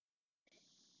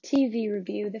TV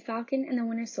review, The Falcon and the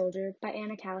Winter Soldier by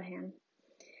Anna Callahan.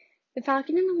 The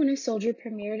Falcon and the Winter Soldier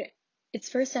premiered its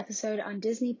first episode on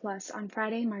Disney Plus on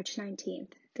Friday, March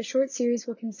 19th. The short series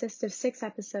will consist of 6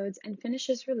 episodes and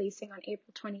finishes releasing on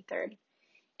April 23rd.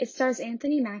 It stars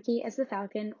Anthony Mackie as the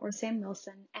Falcon, or Sam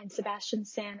Wilson, and Sebastian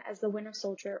Stan as the Winter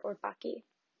Soldier, or Bucky.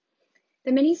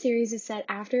 The miniseries is set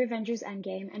after Avengers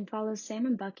Endgame and follows Sam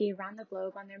and Bucky around the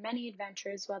globe on their many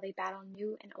adventures while they battle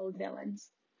new and old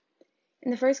villains. In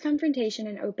the first confrontation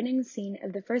and opening scene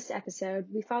of the first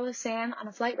episode, we follow Sam on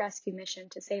a flight rescue mission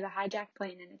to save a hijacked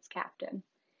plane and its captain.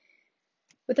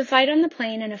 With a fight on the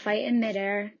plane and a fight in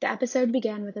midair, the episode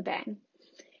began with a bang.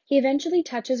 He eventually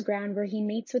touches ground where he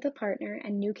meets with a partner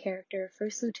and new character,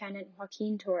 First Lieutenant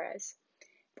Joaquin Torres,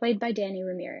 played by Danny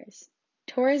Ramirez.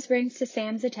 Torres brings to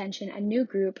Sam's attention a new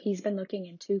group he's been looking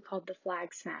into called the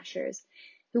Flag Smashers,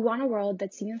 who want a world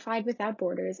that's unified without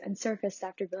borders and surfaced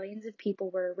after billions of people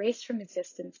were erased from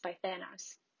existence by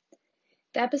Thanos.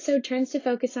 The episode turns to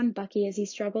focus on Bucky as he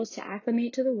struggles to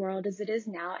acclimate to the world as it is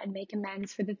now and make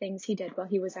amends for the things he did while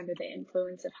he was under the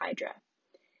influence of Hydra.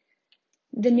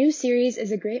 The new series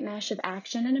is a great mesh of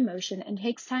action and emotion and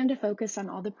takes time to focus on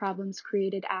all the problems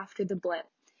created after the blip,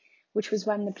 which was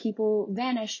when the people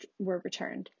vanished were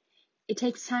returned. It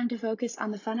takes time to focus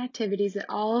on the fun activities that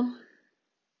all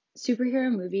superhero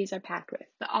movies are packed with,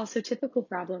 but also typical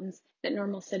problems that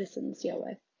normal citizens deal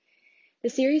with. The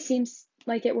series seems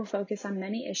like it will focus on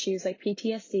many issues like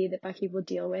PTSD that Bucky will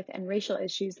deal with and racial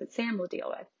issues that Sam will deal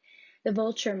with. The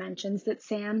Vulture mentions that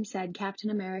Sam said Captain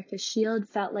America's shield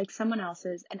felt like someone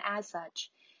else's, and as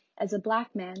such, as a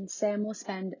black man, Sam will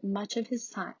spend much of his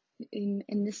time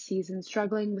in this season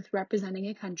struggling with representing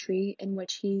a country in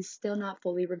which he's still not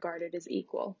fully regarded as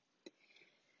equal.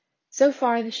 So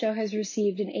far, the show has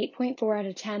received an 8.4 out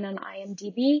of 10 on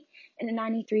IMDb and a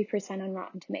 93% on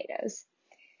Rotten Tomatoes.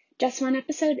 Just one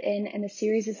episode in, and the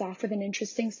series is off with an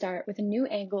interesting start with a new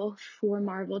angle for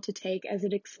Marvel to take as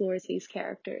it explores these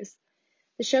characters.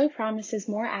 The show promises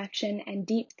more action and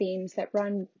deep themes that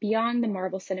run beyond the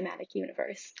Marvel Cinematic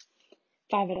Universe.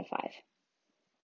 5 out of 5.